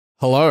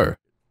Hello.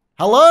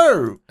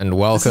 Hello. And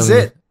welcome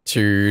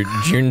to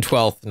June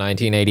 12th,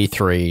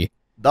 1983.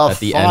 At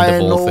the end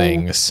of all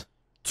things.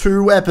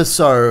 2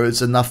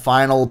 episodes and the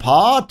final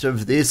part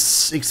of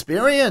this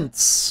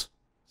experience.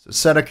 So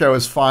Sadako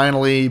has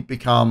finally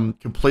become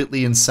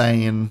completely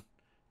insane,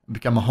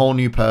 become a whole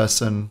new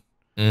person.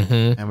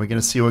 And we're going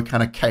to see what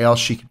kind of chaos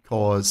she could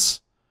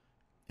cause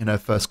in her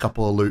first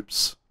couple of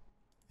loops.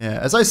 Yeah,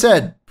 as I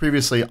said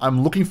previously,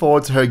 I'm looking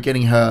forward to her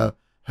getting her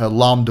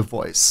lambda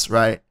voice,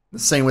 right? The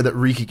same way that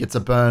Rika gets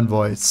a burn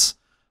voice.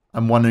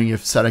 I'm wondering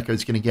if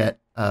Sadako's going to get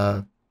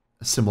a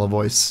similar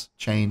voice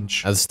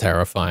change. That's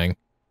terrifying.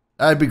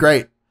 That'd be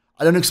great.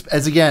 I don't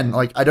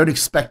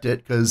expect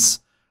it because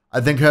I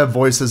think her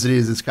voice as it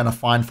is kind of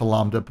fine for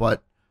lambda,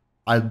 but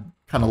I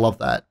kind of love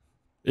that.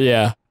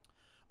 Yeah.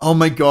 Oh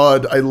my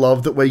god, I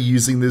love that we're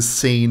using this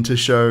scene to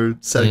show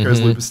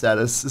Sadako's lupus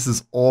status. This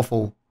is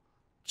awful.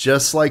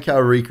 Just like how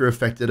Rika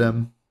affected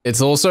him. It's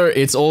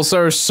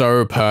also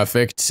so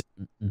perfect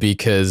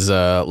because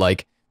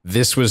like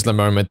this was the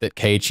moment that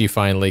Keiichi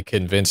finally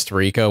convinced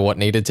Rika what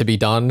needed to be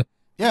done.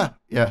 Yeah.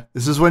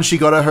 This is when she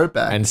got her hurt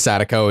back. And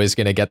Sadako is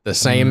going to get the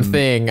same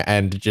thing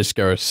and just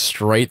go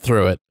straight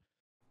through it.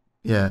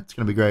 Yeah, it's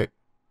going to be great.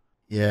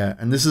 Yeah,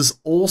 and this is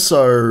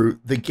also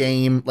the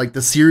game, like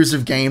the series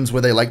of games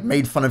where they like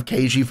made fun of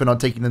Keiichi for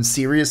not taking them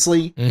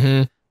seriously.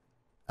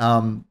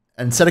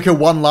 And Sadako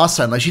won last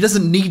time. Like, she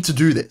doesn't need to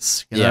do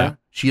this, you know?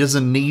 She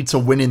doesn't need to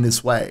win in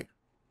this way.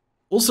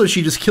 Also,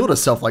 she just killed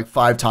herself like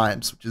 5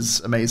 times, which is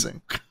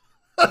amazing.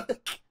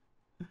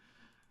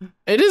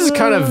 It is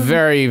kind of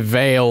very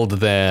veiled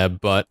there,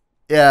 but...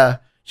 Yeah,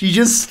 she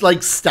just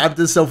like stabbed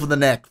herself in the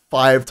neck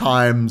 5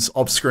 times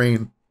off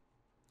screen.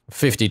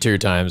 52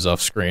 times off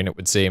screen, it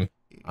would seem.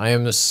 I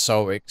am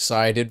so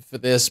excited for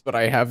this, but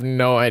I have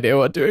no idea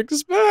what to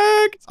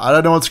expect. I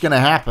don't know what's going to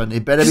happen.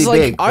 It better be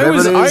big. I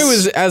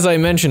was, as I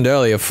mentioned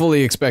earlier,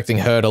 fully expecting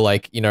her to,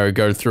 like, you know,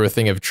 go through a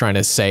thing of trying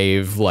to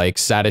save, like,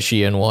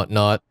 Satoshi and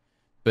whatnot.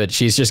 But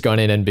she's just gone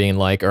in and being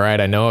like, all right,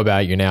 I know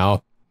about you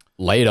now.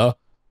 Later.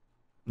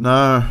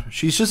 No,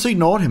 she's just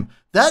ignored him.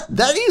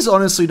 That is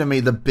honestly, to me,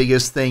 the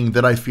biggest thing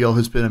that I feel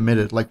has been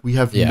omitted. Like, we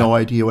have no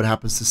idea what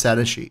happens to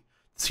Satoshi.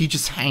 Does he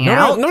just hang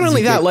out? Not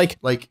only that,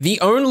 like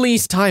the only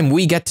time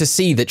we get to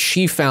see that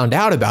she found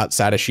out about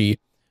Satoshi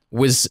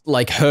was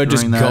like her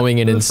just going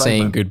in and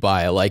saying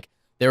goodbye. Like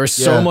there is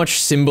so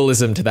much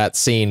symbolism to that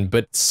scene,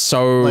 but it's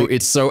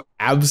so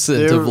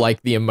absent of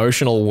like the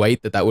emotional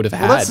weight that would have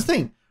had. Well, that's the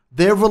thing.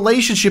 Their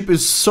relationship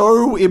is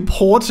so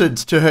important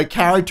to her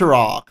character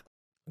arc.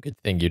 Good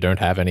thing you don't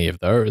have any of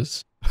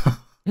those.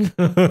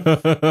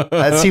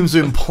 That seems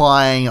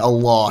implying a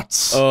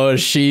lot. Oh,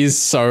 she's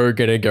so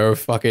gonna go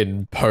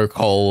fucking poke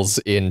holes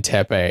in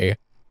Teppei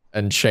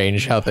and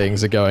change how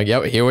things are going.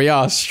 Yep, here we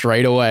are,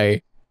 straight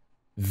away.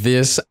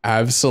 This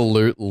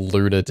absolute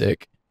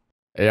lunatic.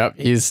 Yep,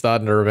 he's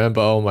starting to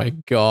remember. Oh my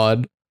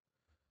god.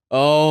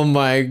 Oh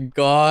my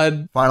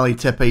god. Finally,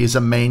 Teppei is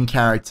a main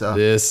character.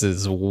 This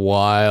is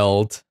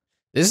wild.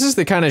 This is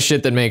the kind of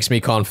shit that makes me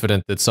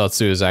confident that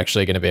Satsu is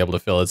actually going to be able to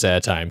fill its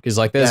airtime. Because,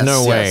 like, there's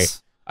no way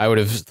I would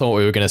have thought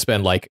we were going to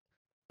spend, like,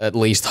 at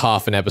least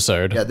half an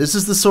episode. Yeah, this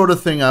is the sort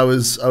of thing I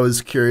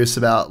was curious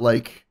about.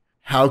 Like,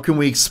 how can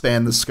we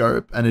expand the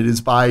scope? And it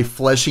is by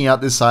fleshing out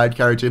this side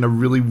character in a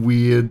really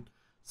weird,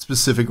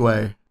 specific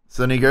way.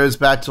 So then he goes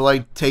back to,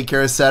 like, take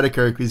care of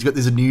Sadako because he's got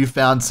this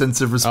newfound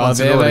sense of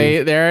responsibility.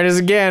 Oh, there it is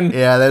again.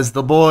 Yeah, there's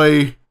the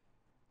boy.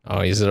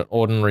 Oh, he's an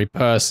ordinary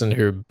person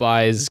who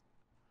buys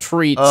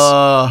treats.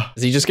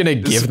 Is he just gonna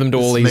give them to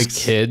all these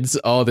kids?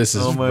 Oh, this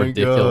is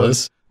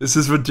ridiculous. God. This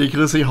is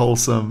ridiculously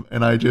wholesome,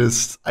 and I hate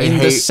in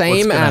the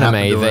same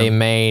anime they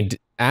made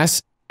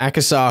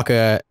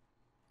Akasaka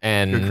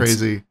and You're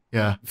crazy,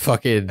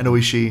 fucking and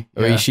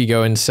Oishi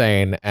go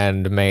insane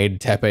and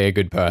made Teppei a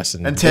good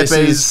person. And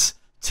Teppei's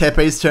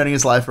turning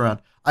his life around.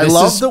 I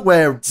love that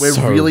we're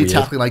so really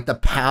tackling like the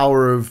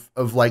power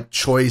of like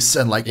choice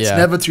and like it's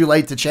never too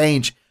late to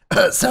change.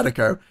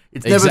 Sadako,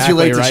 it's never too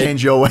late to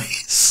change your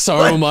ways. So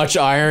like, much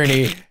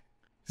irony. Is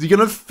he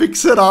gonna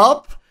fix it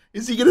up?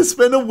 Is he gonna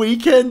spend a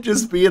weekend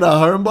just being a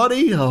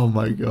homebody? Oh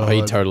my god. Oh,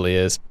 he totally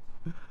is.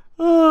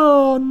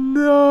 Oh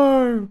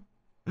no.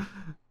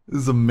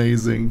 This is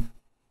amazing.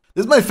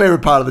 This is my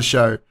favorite part of the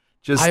show.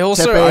 Just I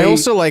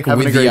also like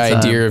with the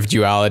idea of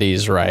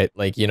dualities, right?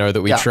 Like, you know,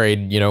 that we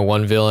trade, you know,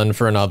 one villain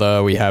for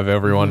another. We have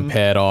everyone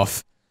paired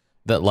off.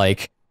 That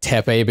like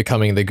Teppei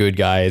becoming the good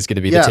guy is going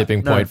to be the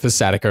tipping point for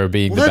Sadako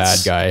being the bad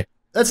guy.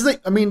 That's the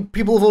thing. I mean,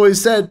 people have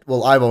always said,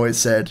 well, I've always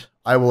said,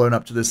 I will own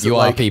up to this. You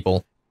are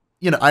people.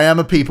 You know, I am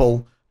a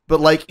people,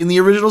 but like in the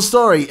original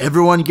story,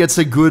 everyone gets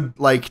a good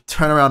like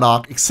turnaround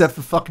arc except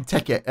for fucking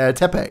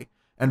Teppei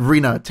and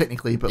Rina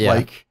technically, but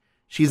like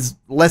she's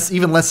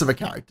even less of a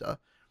character.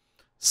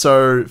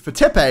 So for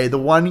Teppei, the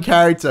one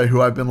character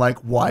who I've been like,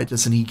 why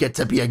doesn't he get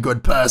to be a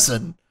good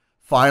person?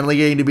 Finally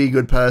getting to be a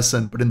good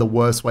person, but in the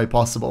worst way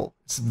possible.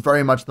 It's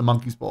very much the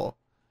monkey's paw.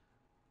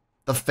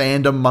 The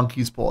fandom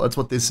monkey's paw. That's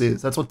what this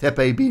is. That's what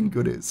Teppei being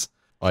good is.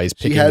 Oh, he's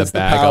picking the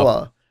bag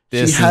up.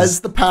 She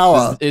has the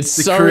power it's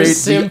to so create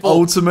simple. the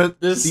ultimate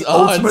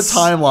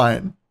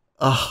timeline.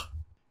 Ugh.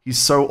 He's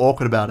so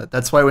awkward about it.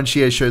 That's why when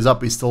Shie shows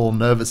up, he's still all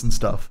nervous and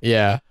stuff.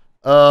 Yeah.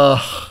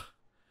 Ugh.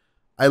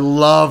 I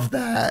love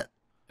that.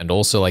 And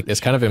also, like, this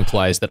kind of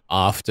implies that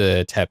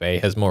after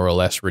Teppei has more or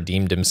less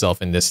redeemed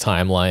himself in this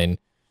timeline,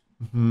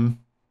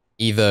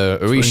 either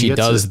Uishi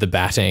does the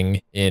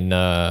batting in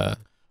or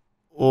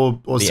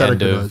the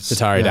end of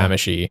Tatari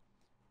Damashi,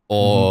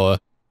 or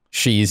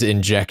she's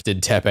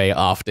injected Teppei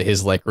after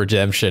his, like,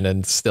 redemption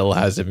and still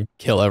has him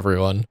kill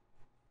everyone.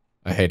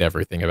 I hate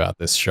everything about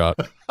this shot.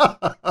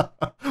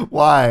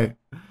 Why?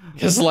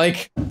 Because,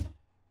 like,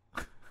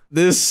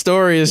 this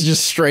story is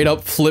just straight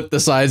up flip the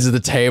sides of the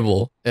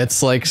table.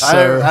 It's like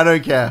so... I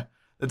don't care.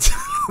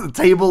 The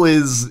table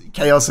is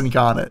chaos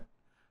incarnate.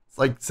 It's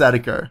like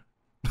Sadako.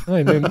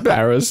 I'm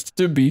embarrassed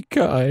to be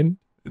kind.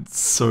 It's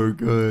so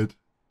good.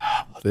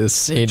 This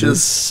scene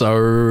is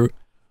so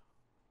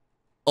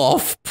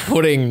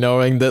off-putting,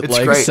 knowing that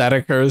like great.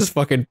 Sadako's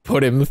fucking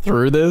put him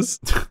through this.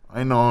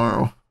 I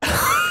know.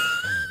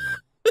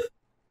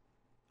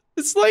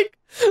 It's like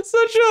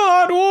such a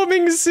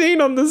heartwarming scene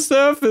on the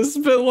surface,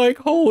 but like,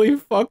 holy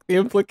fuck, the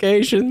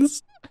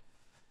implications.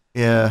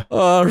 Yeah.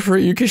 Oh,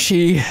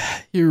 Ryukishi,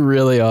 you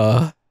really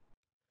are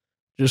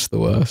just the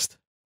worst.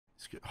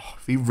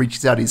 If he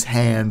reaches out his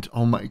hand,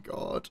 oh my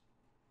god.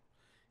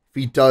 If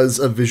he does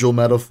a visual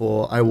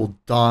metaphor, I will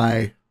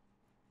die.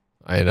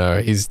 I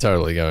know, he's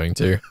totally going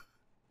to.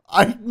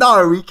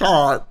 No, he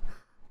can't.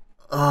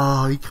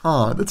 Oh, he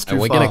can't. That's too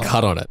far. We're going to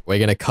cut on it. We're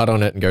going to cut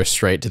on it and go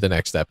straight to the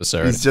next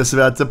episode. He's just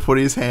about to put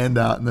his hand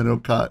out and then he'll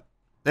cut.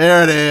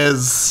 There it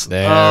is.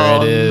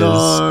 There it is.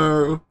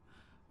 No.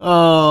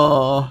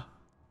 Oh.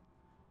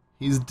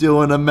 He's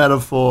doing a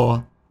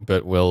metaphor.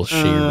 But will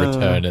she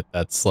return it?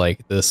 That's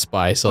like the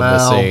spice on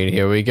the scene.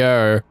 Here we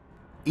go.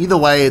 Either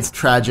way, it's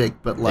tragic,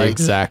 but like...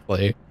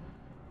 Exactly.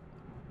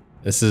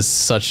 This is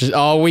such...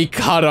 Oh, we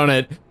cut on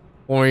it.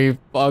 We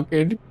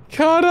fucking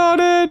cut on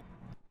it.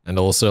 And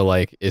also,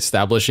 like,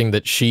 establishing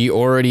that she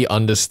already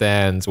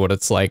understands what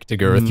it's like to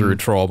go through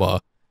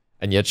trauma.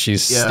 And yet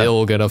she's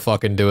still gonna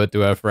fucking do it to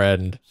her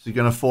friend. She's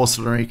gonna force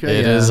Noriko.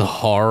 It is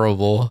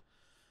horrible.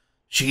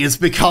 She has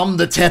become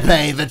the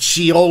Teppei that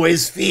she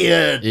always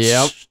feared.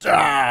 Yep.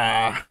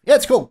 Yeah,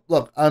 it's cool.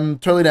 Look, I'm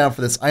totally down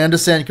for this. I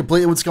understand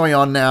completely what's going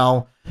on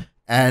now.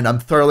 And I'm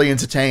thoroughly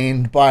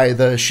entertained by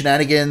the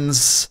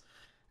shenanigans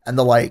and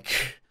the, like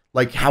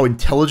how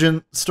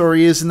intelligent the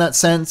story is in that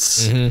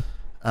sense.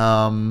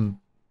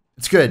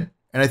 It's good.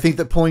 And I think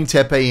that pulling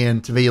Teppei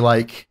in to be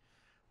like,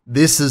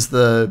 this is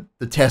the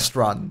test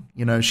run.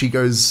 You know, she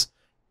goes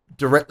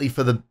directly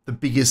for the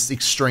biggest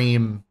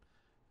extreme.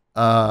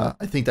 I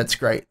think that's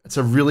great. It's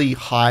a really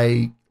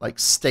high, like,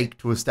 stake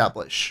to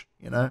establish,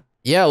 you know?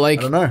 Yeah, like,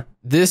 I don't know.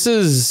 This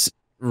is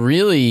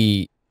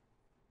really...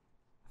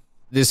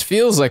 This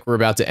feels like we're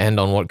about to end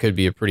on what could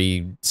be a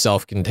pretty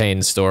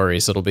self-contained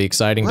story, so it'll be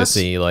exciting to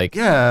see, like,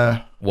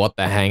 what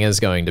the hang is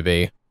going to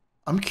be.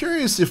 I'm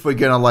curious if we're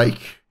gonna, like,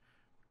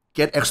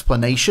 get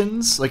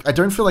explanations. Like, I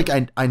don't feel like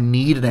I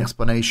need an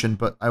explanation,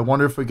 but I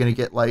wonder if we're gonna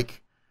get,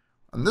 like,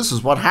 and this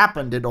is what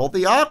happened in all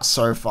the arcs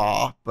so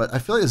far, but I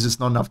feel like there's just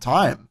not enough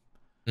time.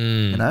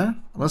 You know?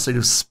 Unless they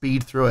just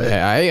speed through it.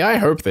 Yeah, I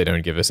hope they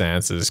don't give us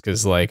answers,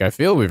 because, like, I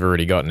feel we've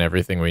already gotten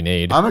everything we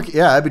need.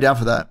 Yeah, I'd be down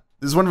for that.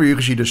 This is when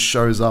Ryukishi just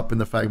shows up in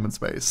the fragment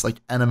space, like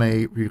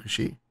anime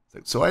Ryukishi.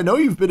 Like, so I know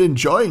you've been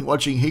enjoying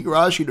watching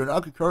Higurashi no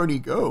Nakakoro ni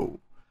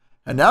Go,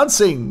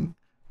 announcing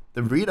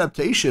the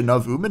readaptation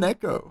of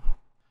Umineko.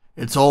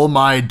 It's all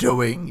my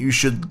doing. You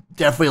should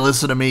definitely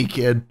listen to me,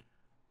 kid.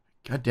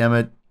 God damn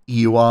it,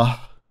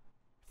 Iwa.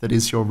 That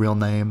is your real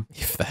name.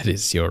 If that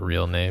is your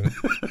real name.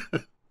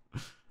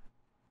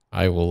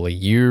 I will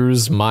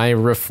use my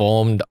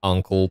reformed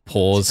uncle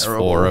pause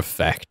for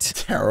effect.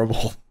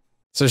 Terrible.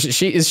 So is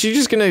she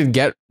just gonna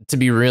get to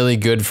be really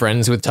good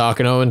friends with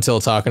Takano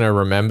until Takano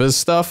remembers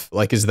stuff?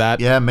 Like, is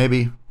that... Yeah,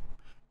 maybe.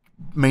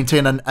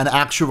 Maintain an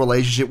actual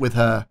relationship with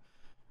her,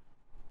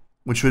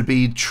 which would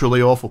be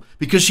truly awful.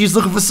 Because she's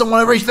looking for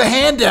someone to reach the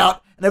hand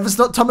out, and if it's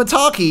not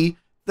Tomitaki,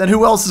 then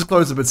who else is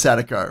closer but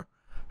Sadako?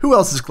 Who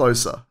else is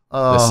closer?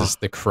 This is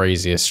the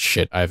craziest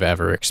shit I've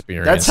ever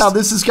experienced. That's how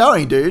this is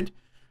going, dude.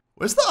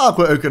 Where's the arc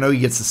where Okanogi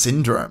gets the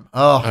syndrome?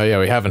 Oh yeah,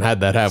 we haven't had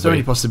that, have we? So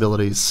many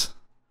possibilities.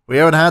 We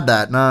haven't had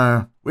that,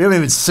 no. We haven't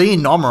even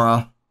seen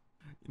Nomura.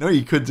 You know what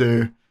you could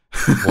do?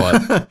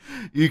 What?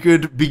 You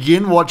could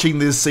begin watching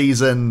this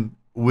season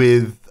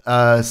with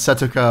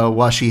Satoka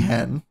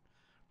Washihen,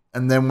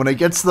 and then when it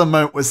gets to the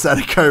moment where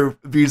Sadako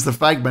views the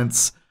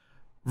fragments,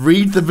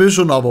 read the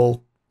visual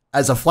novel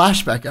as a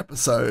flashback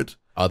episode.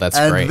 Oh, that's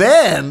And great.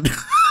 then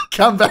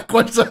come back,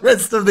 watch the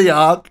rest of the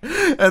arc,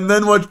 and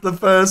then watch the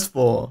first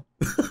 4.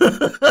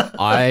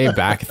 I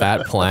back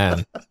that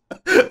plan.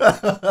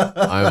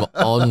 I'm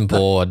on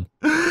board.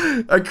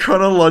 A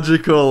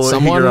chronological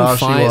someone watch.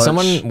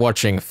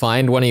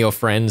 Find one of your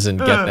friends and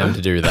get them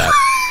to do that.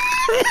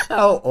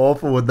 How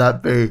awful would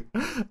that be?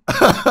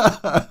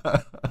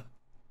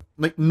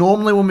 Like,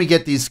 normally when we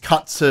get these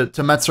cuts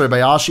to Matsuri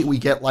Bayashi, we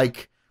get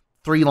like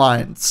 3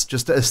 lines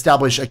just to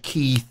establish a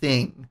key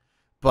thing.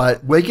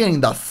 But we're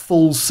getting the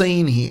full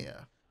scene here.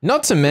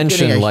 Not to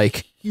mention,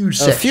 like,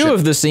 huge a few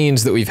of the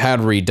scenes that we've had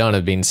redone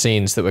have been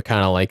scenes that were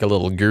kind of like a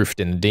little goofed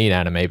in the Dean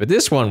anime, but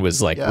this one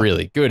was like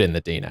really good in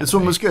the Dean anime. This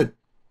one was good.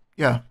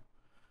 Yeah.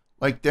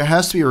 Like, there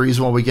has to be a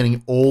reason why we're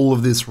getting all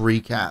of this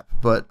recap,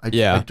 but I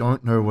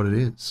don't know what it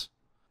is.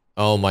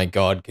 Oh my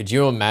god, could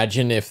you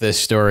imagine if this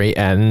story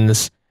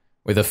ends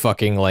with a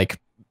fucking, like,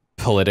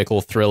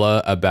 political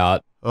thriller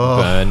about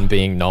Burn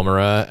being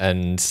Nomura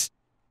and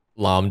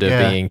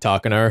Lambda being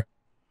Takano?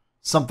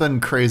 Something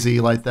crazy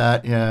like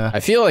that, yeah. I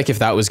feel like if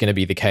that was going to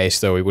be the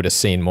case, though, we would have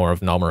seen more of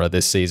Nomura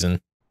this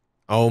season.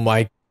 Oh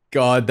my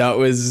god, that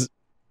was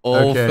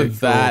all for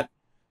that.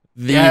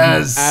 The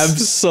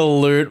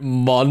absolute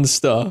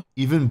monster.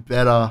 Even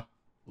better.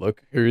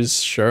 Look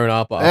who's shown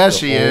up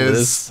after all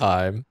this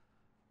time.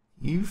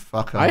 You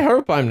fucker. I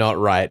hope I'm not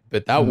right,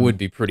 but that would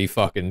be pretty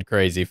fucking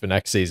crazy for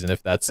next season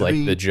if that's like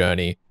the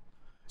journey.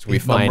 So we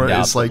find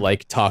out that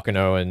like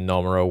Takano and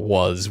Nomura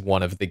was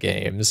one of the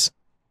games.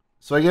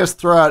 So I guess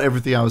throughout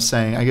everything I was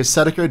saying, I guess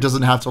Sadako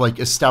doesn't have to like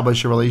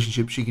establish a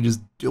relationship. She can just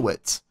do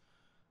it,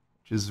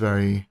 which is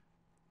very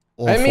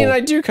awful. I mean, I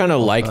do kind of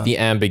like the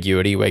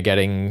ambiguity we're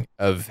getting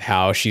of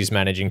how she's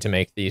managing to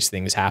make these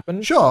things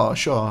happen. Sure.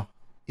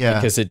 Yeah.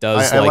 Because it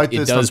does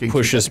it does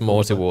push us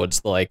more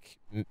towards like,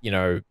 you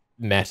know,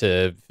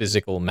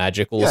 metaphysical,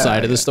 magical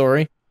side of the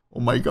story.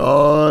 Oh my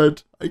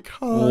god. I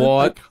can't.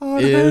 What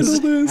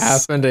is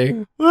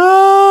happening?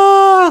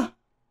 Ah!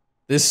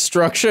 This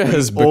structure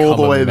has become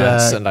a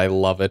mess, and I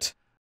love it.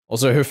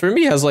 Also,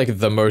 Hifumi has, like,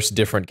 the most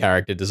different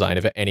character design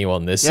of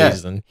anyone this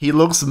season. He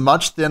looks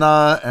much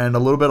thinner and a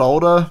little bit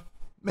older,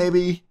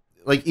 maybe.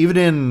 Like, even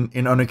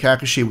in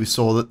Onokakashi, we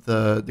saw that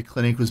the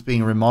clinic was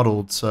being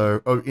remodeled,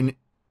 so... Oh, in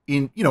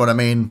you know what I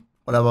mean?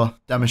 Whatever.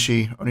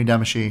 Damashi.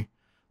 Onidamashi.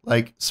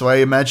 Like, so I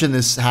imagine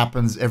this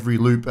happens every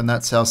loop, and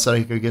that's how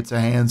Sadako gets her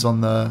hands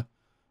on the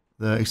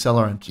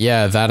accelerant.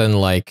 Yeah, that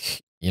and,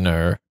 like, you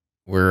know,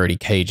 we're already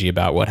cagey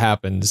about what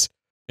happens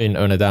in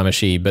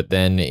Onidamashi, but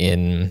then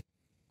in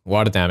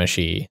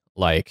Wadadamashi,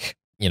 like,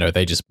 you know,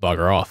 they just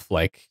bugger off.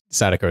 Like,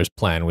 Sadako's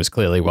plan was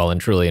clearly well and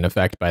truly in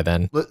effect by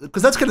then.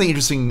 Because that's kind of the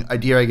interesting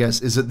idea, I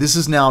guess, is that this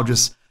is now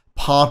just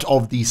part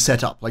of the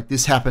setup. Like,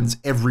 this happens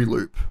every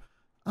loop.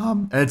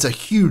 And it's a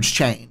huge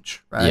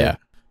change, right? Yeah.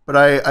 But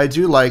I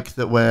do like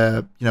that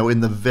we're, you know,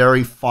 in the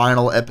very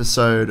final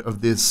episode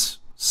of this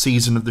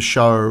season of the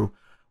show,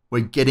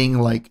 we're getting,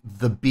 like,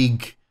 the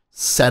big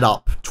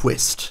setup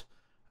twist.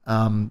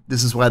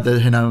 This is why the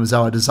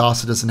Hinamizawa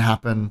disaster doesn't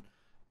happen.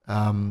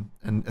 And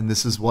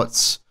this is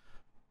what's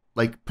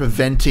like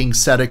preventing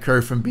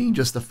Sadako from being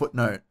just a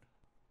footnote.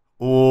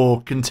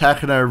 Oh, can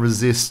Takano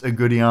resist a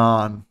good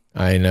yarn?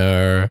 I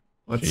know.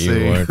 Let's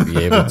see. You won't be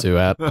able to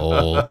at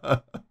all.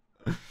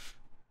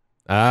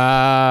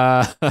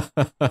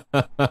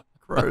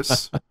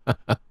 Gross.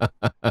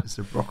 Is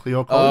it broccoli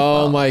or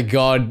cauliflower? Oh my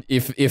god.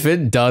 If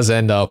it does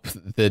end up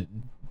that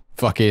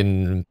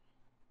fucking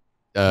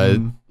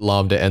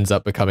Lambda ends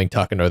up becoming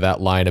Takano,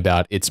 that line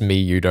about "it's me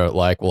you don't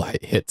like" will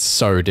hit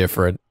so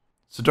different.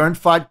 So don't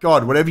fight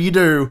God. Whatever you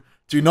do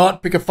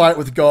not pick a fight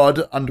with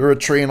God under a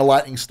tree in a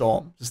lightning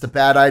storm. Just a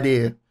bad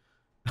idea.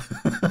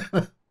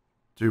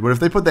 Dude, what if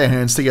they put their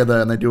hands together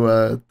and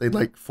they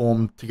like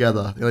form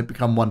together? They like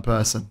become one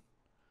person.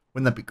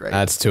 Wouldn't that be great?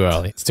 That's too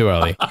early. It's too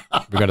early.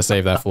 We got to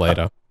save that for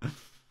later.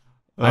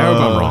 I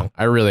hope I'm wrong.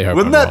 I really hope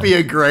Wouldn't I'm that wrong. be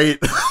a great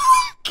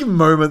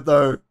moment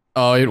though?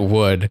 Oh, it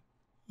would.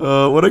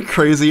 What a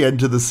crazy end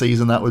to the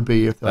season that would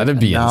be if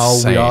that'd be now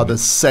insane. We are the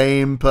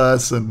same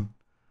person.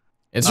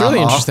 It's really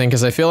interesting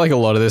because I feel like a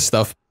lot of this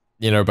stuff,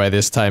 you know, by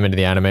this time into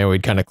the anime,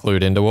 we'd kind of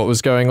clued into what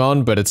was going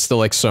on, but it's still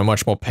like so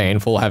much more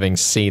painful having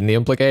seen the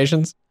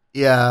implications.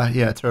 Yeah,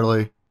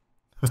 totally.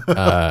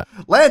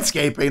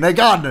 Landscaping, they're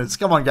gardeners.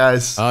 Come on,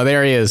 guys. Oh,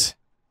 there he is.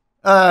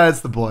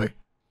 It's the boy.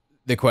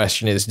 The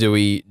question is, do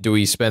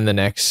we spend the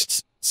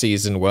next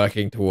season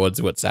working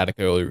towards what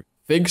Sadako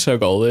thinks her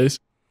goal is?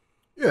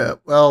 Yeah,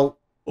 well,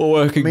 or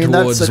working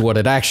towards what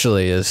it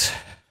actually is.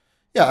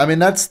 Yeah, I mean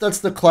that's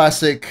the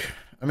classic.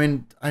 I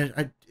mean,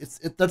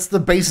 that's the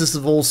basis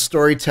of all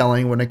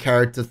storytelling when a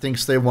character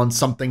thinks they want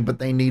something but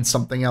they need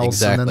something else,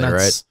 exactly, and then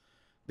that's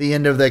the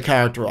end of their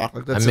character arc.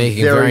 Like, that's I'm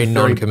making very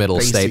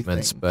non-committal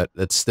statements, but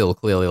it's still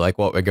clearly like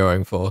what we're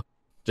going for.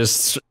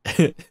 Just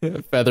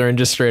Feathering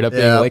just straight up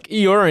being like,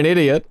 "You're an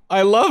idiot.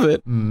 I love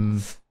it."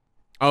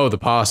 Oh, the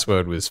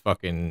password was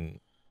fucking.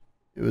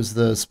 It was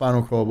the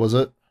spinal cord, was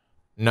it?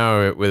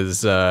 No, it was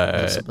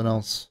something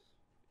else.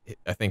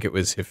 I think it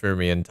was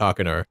Hifumi and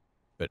Takano,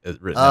 but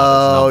written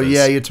out as numbers.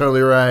 Yeah, you're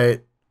totally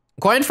right.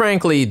 Quite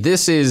frankly,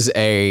 this is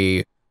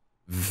a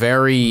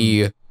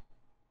very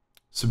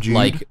subdued,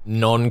 like,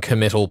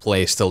 non-committal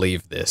place to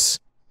leave this.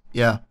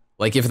 Yeah.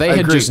 Like, if they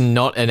had just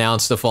not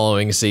announced the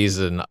following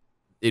season,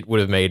 it would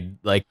have made,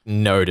 like,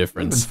 no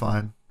difference. It's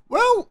fine.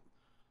 Well,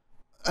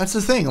 that's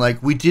the thing.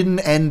 Like, we didn't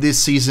end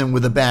this season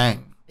with a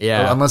bang.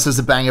 Yeah. Well, unless there's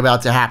a bang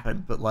about to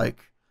happen, but, like...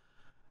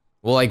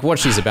 Well, like, what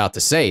she's about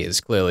to say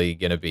is clearly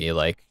gonna be,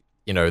 like,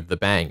 you know, the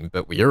bang,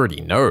 but we already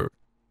know.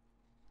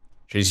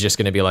 She's just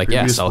going to be like,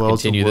 Previous yes, I'll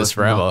worlds continue are this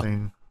worth forever.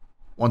 nothing.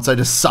 Once I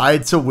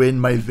decide to win,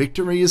 my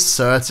victory is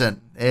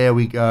certain. There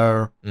we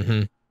go.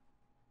 Mm-hmm.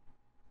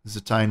 There's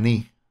a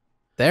tiny.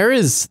 That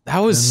was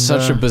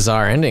such a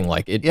bizarre ending.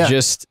 Like, it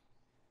just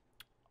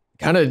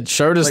kind of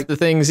showed us the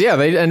things. Yeah,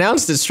 they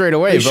announced it straight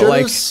away, but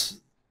like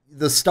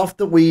the stuff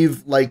that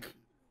we've like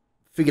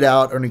figured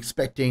out and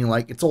expecting,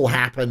 like it's all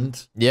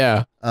happened.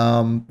 Yeah.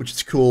 Which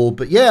is cool.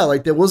 But yeah,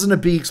 like there wasn't a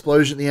big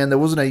explosion at the end. There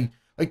wasn't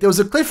there was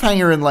a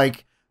cliffhanger and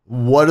like,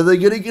 what are they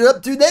gonna get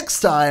up to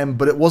next time?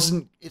 But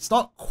it's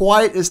not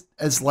quite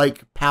as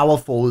like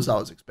powerful as I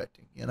was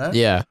expecting, you know?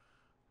 Yeah.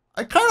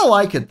 I kind of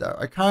like it though.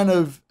 I kind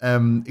of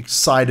am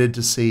excited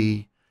to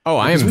see. Oh,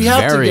 I am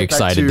very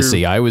excited to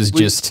see. I was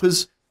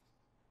just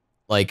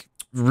like,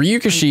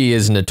 Ryukashi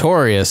is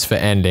notorious for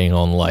ending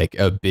on like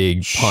a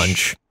big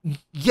punch.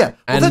 Yeah,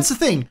 well, that's the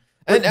thing.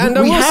 And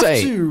I will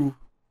say,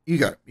 you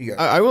go.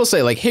 I will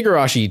say, like,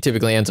 Higurashi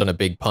typically ends on a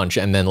big punch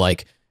and then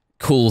like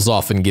cools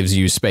off and gives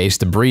you space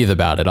to breathe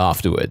about it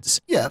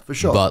afterwards. Yeah, for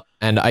sure.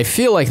 And I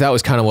feel like that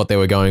was kind of what they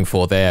were going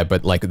for there,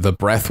 but like the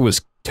breath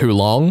was too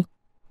long.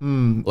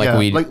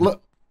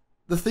 Look,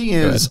 the thing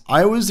is,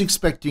 I was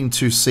expecting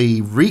to see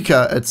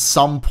Rika at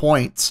some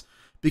point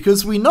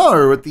because we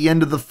know at the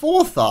end of the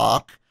 4th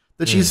arc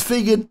that she's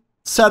figured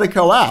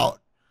Sadako out.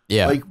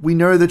 Yeah. Like, we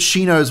know that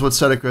she knows what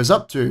Sadako's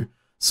up to.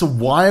 So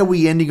why are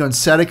we ending on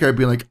Sadako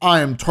being like,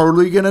 I am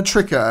totally going to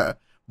trick her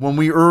when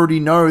we already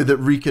know that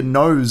Rika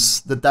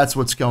knows that that's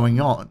what's going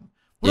on?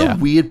 What a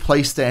weird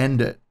place to end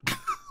it.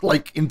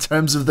 Like, in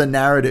terms of the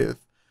narrative.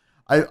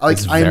 I'm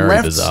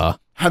left bizarre.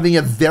 Having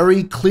a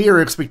very clear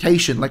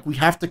expectation. Like, we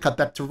have to cut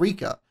back to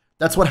Rika.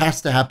 That's what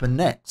has to happen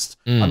next.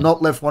 I'm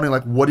not left wondering,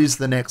 like, what is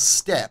the next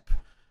step?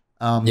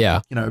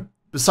 You know,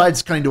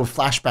 besides kind of do a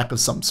flashback of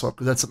some sort,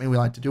 because that's something we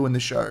like to do in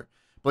the show.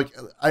 Like,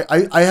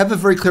 I have a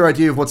very clear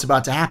idea of what's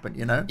about to happen,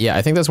 you know? Yeah,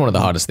 I think that's one of the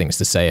hardest things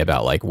to say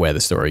about, like, where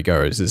the story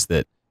goes, is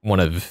that one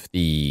of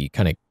the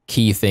kind of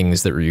key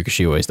things that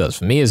Ryukashi always does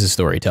for me as a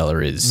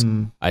storyteller is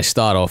I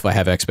start off, I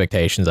have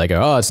expectations, I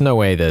go, oh, it's no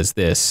way there's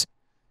this,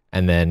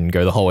 and then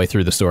go the whole way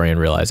through the story and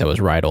realize I was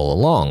right all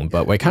along.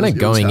 But we're kind of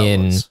going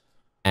in,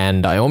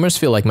 and I almost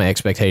feel like my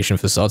expectation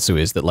for Satsu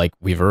is that, like,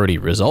 we've already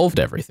resolved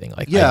everything.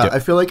 Like, I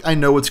feel like I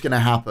know what's going to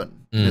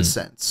happen in a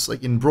sense.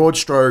 Like, in broad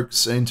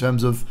strokes, in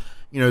terms of,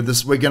 you know,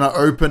 this, we're going to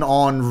open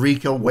on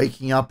Rika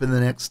waking up in the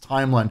next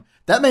timeline.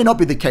 That may not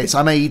be the case.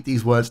 I may eat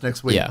these words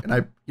next week, and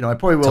I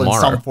probably will in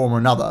some form or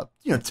another.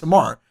 You know,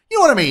 tomorrow. You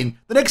know what I mean?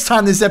 The next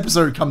time this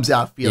episode comes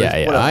out, Felix.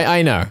 Yeah,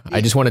 I know.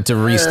 I just wanted to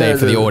restate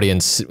for the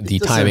audience the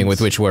timing with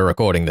which we're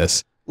recording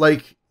this.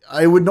 Like,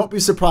 I would not be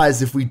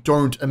surprised if we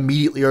don't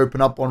immediately open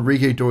up on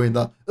Rika doing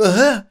the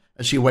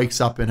as she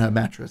wakes up in her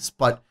mattress.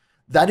 But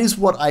that is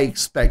what I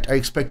expect. I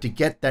expect to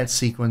get that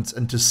sequence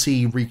and to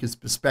see Rika's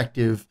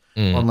perspective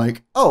on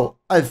like, oh,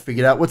 I've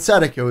figured out what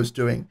Sadako is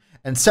doing.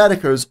 And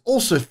Sadako's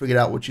also figured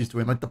out what she's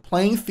doing. Like, the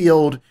playing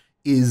field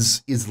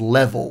is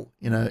level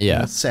in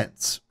a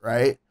sense,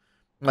 right?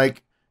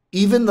 Like,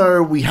 even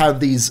though we have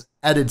these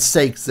added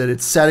stakes that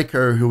it's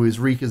Sadako who is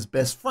Rika's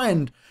best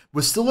friend,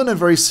 we're still in a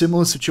very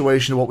similar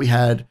situation to what we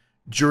had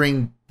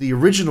during the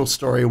original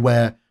story,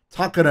 where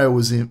Takano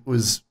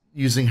was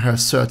using her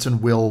certain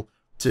will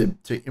to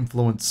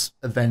influence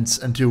events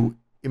and to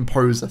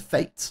impose a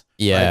fate.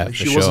 Yeah, right? Like,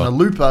 she wasn't a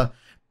looper,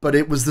 but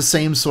it was the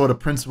same sort of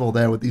principle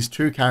there with these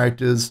two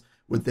characters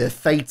with their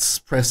fates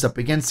pressed up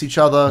against each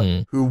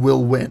other, who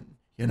will win,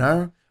 you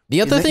know? The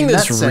other thing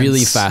that's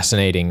really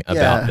fascinating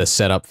about the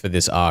setup for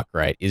this arc,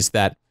 right, is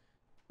that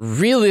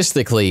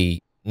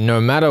realistically, no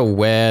matter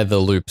where the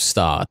loop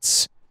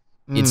starts,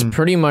 it's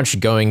pretty much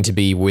going to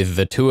be with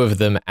the two of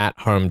them at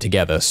home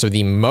together. So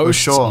the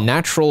most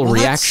natural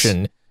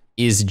reaction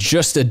is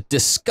just a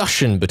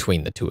discussion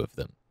between the two of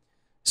them.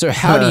 So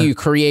how do you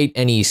create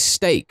any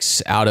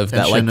stakes out of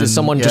that? Like, does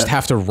someone just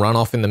have to run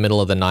off in the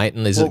middle of the night,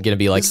 and is it going to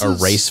be like a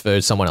race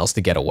for someone else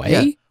to get away?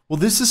 Yeah. Well,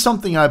 this is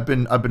something I've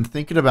been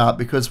thinking about,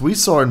 because we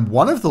saw in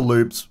one of the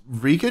loops,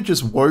 Rika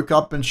just woke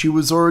up and she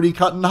was already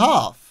cut in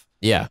half.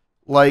 Yeah.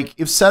 Like,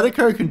 if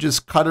Sadako can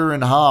just cut her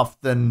in half,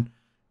 then,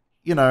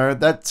 you know,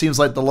 that seems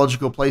like the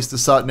logical place to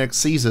start next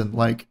season.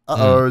 Like,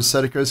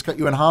 Sadako's cut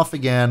you in half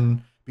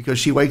again because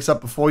she wakes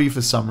up before you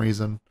for some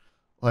reason.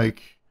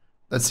 Like,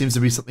 that seems to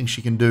be something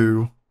she can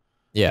do.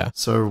 Yeah.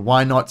 So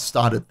why not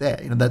start it there?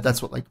 You know,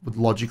 that's what, like, would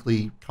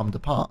logically come to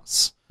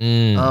pass. I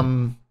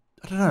don't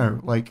know.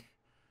 Like,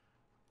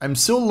 I'm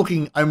still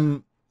looking.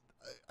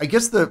 I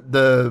guess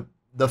the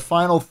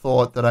final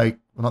thought that well,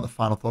 not the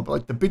final thought, but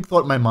like the big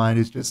thought in my mind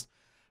is just,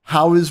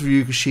 how is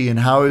Ryukashi and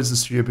how is the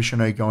Studio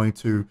Bishono going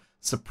to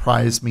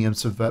surprise me and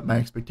subvert my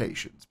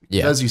expectations?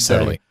 Because as you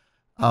say,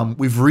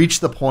 we've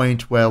reached the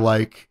point where,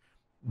 like,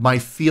 my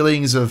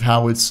feelings of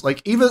how it's,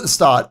 like, even at the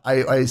start,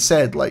 I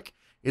said, like,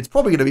 it's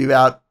probably going to be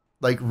about,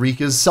 like,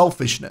 Rika's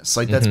selfishness.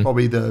 Like, that's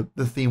probably the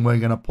theme we're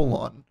going to pull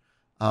on.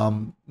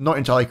 Not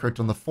entirely correct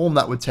on the form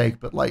that would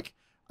take, but, like,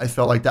 I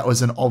felt like that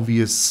was an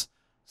obvious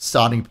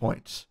starting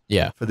point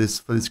for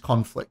this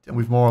conflict. And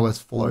we've more or less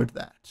followed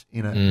that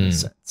in a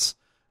sense.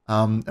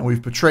 And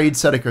we've portrayed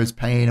Sadako's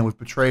pain, and we've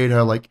portrayed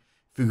her, like,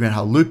 figuring out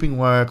how looping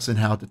works and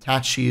how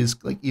detached she is,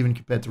 like even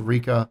compared to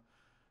Rika.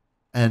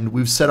 And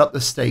we've set up the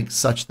stakes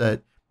such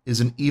that there's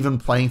an even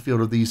playing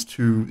field of these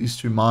two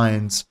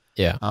minds.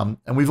 Yeah. And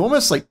we've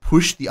almost like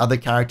pushed the other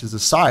characters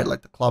aside,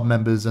 like the club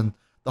members and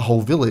the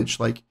whole village.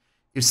 Like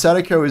if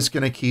Sadako is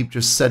going to keep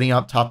just setting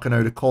up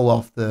Takano to call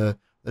off the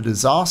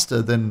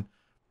disaster, then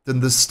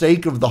the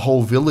stake of the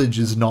whole village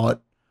is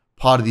not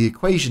part of the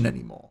equation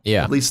anymore.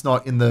 Yeah. At least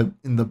not in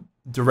the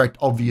direct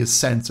obvious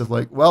sense of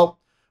like, well,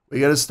 we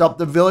got to stop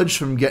the village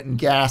from getting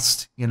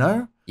gassed, you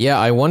know? Yeah,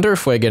 I wonder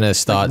if we're going to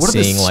start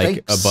seeing like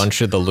a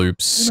bunch of the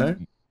loops,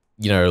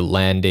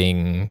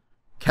 landing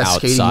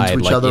cascading outside into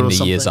each like other in or the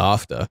something. years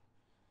after.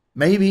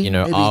 Maybe.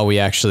 Are we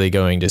actually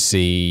going to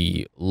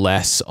see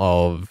less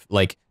of,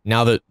 like,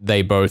 now that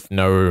they both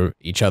know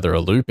each other are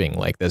looping,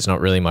 like, there's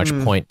not really much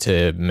point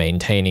to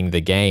maintaining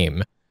the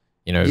game.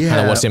 Kind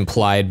of what's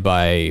implied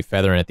by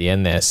Featherin at the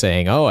end there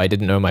saying, oh, I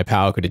didn't know my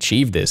power could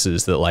achieve this,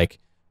 is that, like,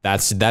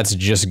 that's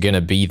just going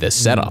to be the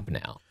setup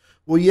now.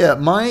 Well, yeah,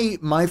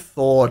 my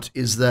thought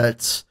is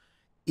that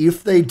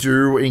if they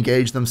do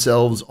engage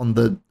themselves on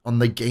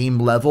the game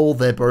level,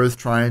 they're both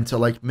trying to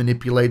like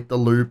manipulate the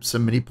loops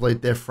and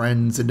manipulate their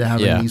friends into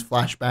having these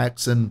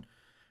flashbacks and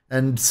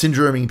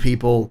syndroming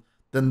people,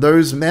 then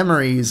those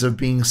memories of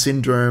being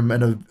syndrome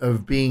and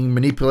of being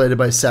manipulated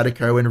by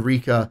Sadako and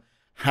Rika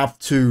have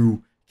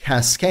to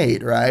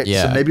cascade, right?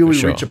 Yeah, so maybe we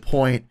for reach a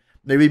point,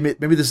 maybe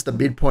this is the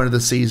midpoint of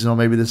the season, or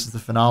maybe this is the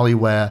finale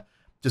where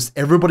just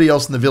everybody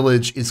else in the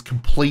village is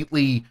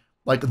completely,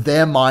 like,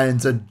 their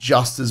minds are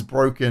just as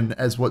broken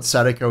as what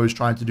Sadako is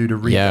trying to do to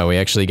Rika. Yeah, we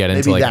actually get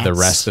into, like, the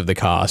rest of the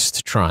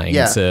cast trying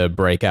to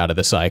break out of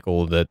the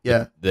cycle that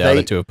the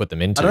other two have put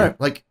them into. I don't know,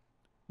 like,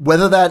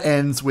 whether that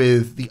ends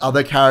with the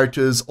other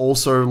characters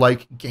also,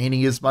 like,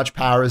 gaining as much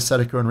power as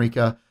Sadako and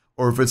Rika,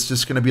 or if it's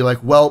just going to be like,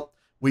 well,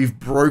 we've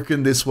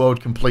broken this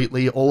world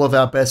completely, all of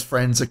our best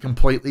friends are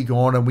completely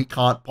gone, and we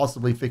can't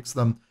possibly fix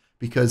them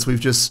because we've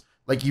just...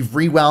 like, you've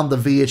rewound the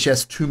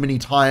VHS too many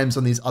times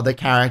on these other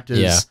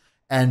characters,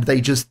 and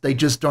they just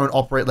don't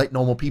operate like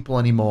normal people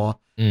anymore.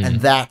 And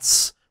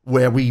that's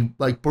where we,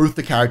 like, both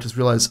the characters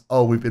realize,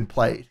 oh, we've been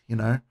played,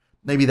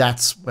 Maybe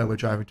that's where we're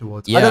driving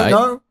towards. Yeah, I don't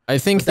know. I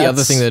think the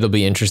other thing that'll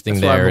be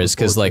interesting there is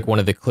because, like, one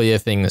of the clear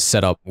things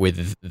set up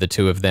with the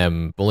two of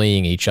them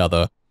bullying each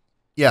other.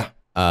 Yeah.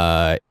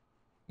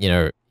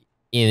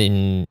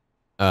 In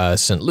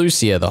St.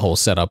 Lucia, the whole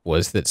setup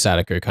was that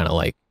Sadako kind of,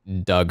 like,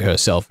 dug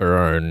herself her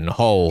own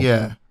hole.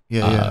 Yeah.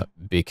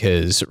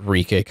 Because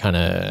Rika kind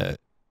of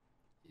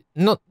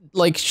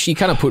she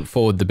kind of put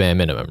forward the bare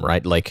minimum,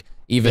 right? Like,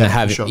 even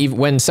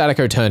when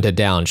Sadako turned her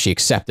down, she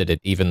accepted it,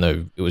 even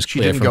though it was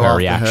clear from her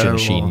reaction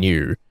she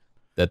knew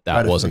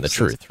that wasn't the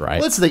truth, right?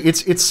 Well, that's the thing.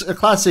 It's a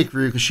classic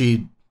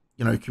Higurashi,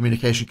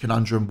 communication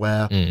conundrum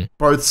where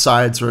both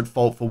sides are at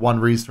fault for one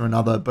reason or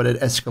another, but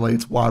it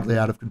escalates wildly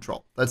out of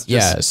control. That's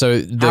just so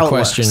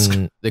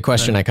the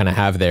question I kind of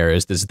have there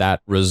is, does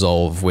that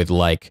resolve with,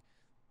 like,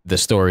 the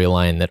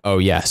storyline that, oh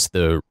yes,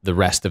 the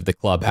rest of the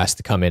club has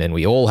to come in and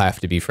we all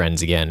have to be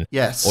friends again?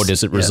 Yes. Or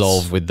does it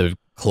resolve with the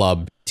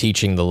club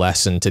teaching the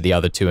lesson to the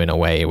other two in a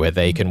way where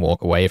they can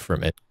walk away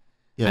from it?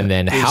 Yeah, and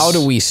then how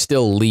do we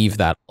still leave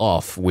that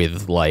off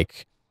with,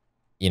 like,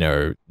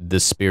 the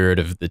spirit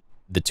of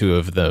the two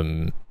of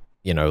them,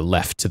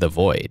 left to the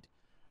void?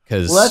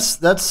 Because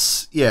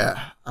that's the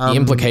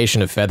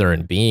implication of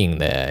Featherin being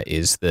there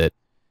is that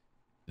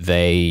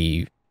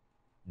they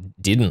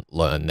didn't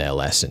learn their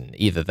lesson.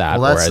 Either that,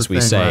 or as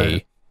we say,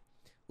 right?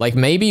 Like,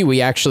 maybe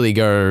we actually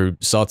go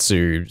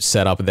Sotsu,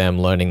 set up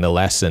them learning the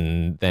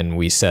lesson, then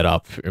we set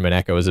up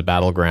Umineko as a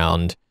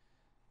battleground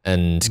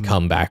and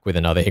come back with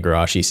another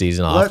Higurashi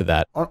season after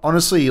that.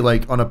 Honestly,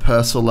 like, on a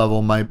personal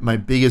level, my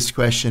biggest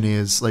question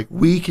is, like,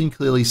 we can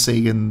clearly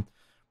see, and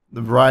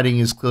the writing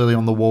is clearly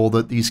on the wall,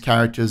 that these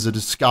characters are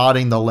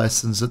discarding the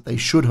lessons that they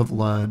should have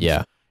learned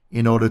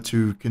in order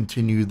to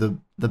continue the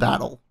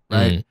battle,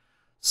 right?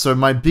 So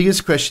my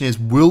biggest question is,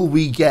 will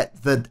we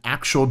get the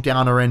actual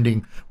downer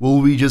ending?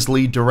 Will we just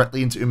lead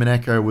directly into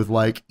Umineko with,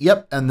 like,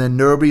 yep, and then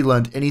nobody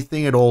learned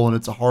anything at all, and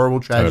it's a horrible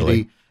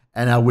tragedy,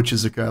 and our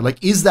witches occur?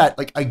 Like, is that,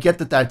 like, I get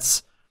that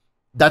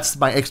that's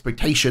my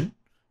expectation,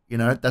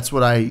 that's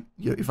what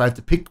if I have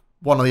to pick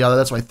one or the other,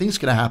 that's what I think is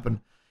going to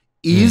happen.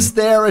 Is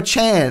there a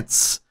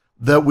chance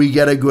that we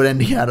get a good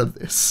ending out of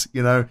this?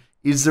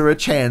 Is there a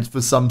chance for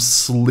some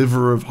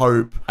sliver of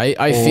hope?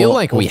 I feel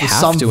like we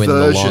have to in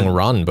the long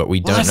run, but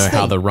we don't know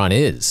how the run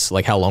is,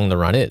 like how long the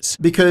run is.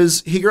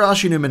 Because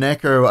Higurashi and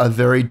Umineko are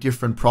very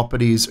different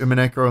properties.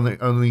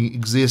 Umineko only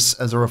exists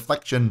as a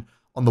reflection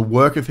on the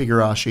work of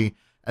Higurashi.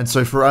 And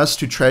so for us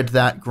to tread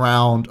that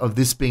ground of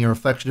this being a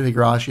reflection of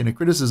Higurashi and a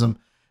criticism,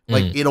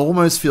 like, it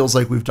almost feels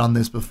like we've done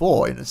this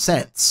before in a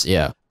sense.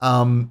 Yeah.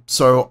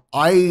 So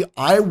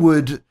I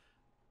would,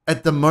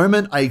 at the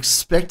moment, I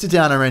expect a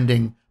downer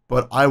ending,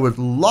 but I would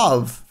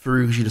love for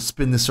Higurashi to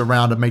spin this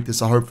around and make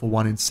this a hopeful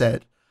one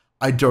instead.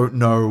 I don't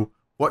know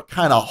what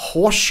kind of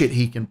horseshit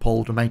he can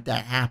pull to make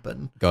that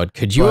happen. God,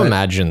 could you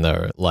imagine,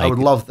 though? Like, I would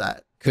love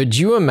that. Could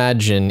you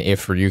imagine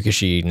if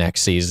Ryukishi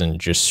next season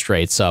just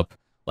straight up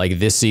Like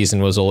this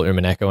season was all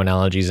Umineko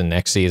analogies, and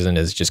next season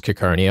is just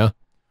Kikonia.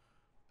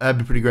 That'd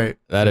be pretty great.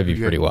 That'd be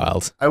pretty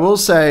wild. I will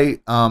say,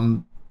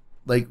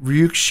 like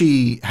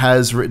Ryukishi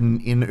has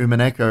written in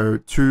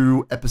Umineko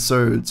 2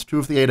 episodes, 2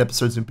 of the 8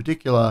 episodes in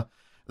particular,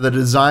 that are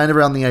designed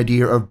around the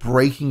idea of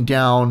breaking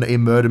down a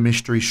murder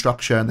mystery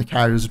structure and the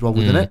characters as well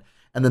within it.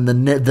 And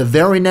then the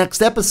very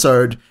next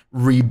episode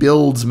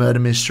rebuilds murder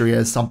mystery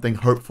as something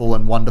hopeful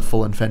and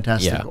wonderful and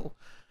fantastical.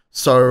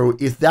 So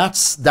if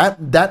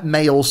that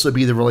may also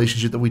be the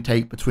relationship that we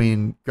take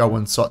between GOU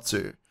and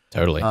Sotsu.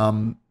 Totally.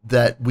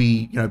 That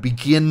we,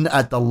 begin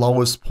at the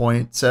lowest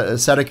point.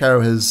 Sadako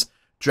has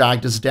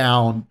dragged us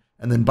down,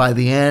 and then by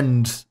the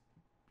end,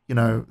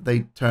 they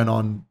turn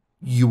on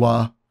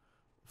Yua,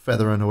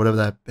 Featherin, or whatever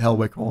the hell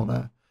we're calling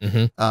her.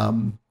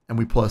 And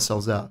we pull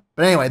ourselves out.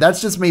 But anyway,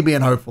 that's just me being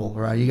hopeful,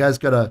 right? You guys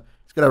gotta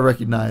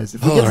recognize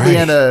if we get to the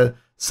end of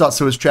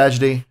Satsu's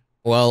tragedy.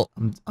 Well,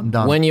 I'm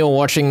done. When you're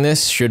watching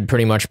this, should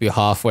pretty much be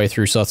halfway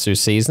through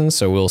Satsu's season,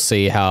 so we'll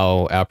see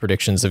how our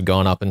predictions have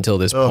gone up until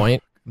this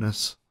point.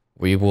 Goodness.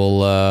 We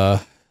will,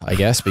 I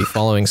guess, be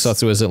following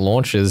Satsu as it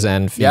launches,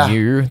 and for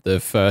you, the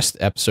first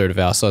episode of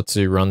our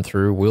Satsu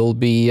run-through will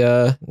be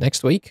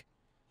next week.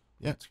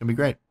 Yeah, it's gonna be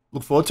great.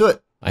 Look forward to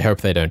it. I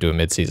hope they don't do a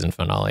mid-season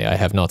finale. I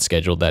have not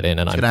scheduled that in,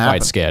 and I'm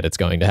quite scared it's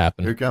going to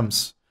happen. Here it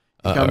comes.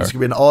 It's going to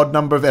be an odd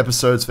number of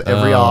episodes for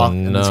every arc,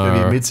 and it's going to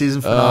be a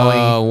mid-season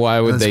finale. Why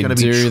would they do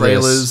this? There's going to be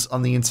trailers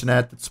on the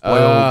internet that spoil the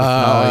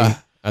finale.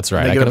 That's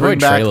right. I can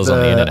avoid trailers on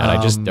the internet.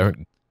 I just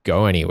don't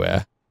go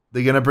anywhere.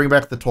 They're going to bring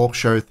back the talk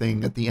show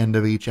thing at the end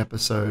of each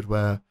episode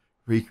where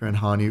Rika and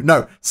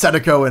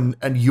Sadako and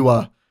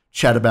Yua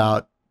chat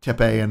about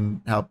Teppei and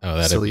how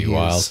silly he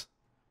is.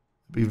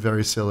 It'd be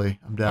very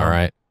silly. I'm down. All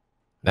right.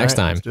 Next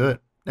time. Let's do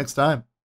it. Next time.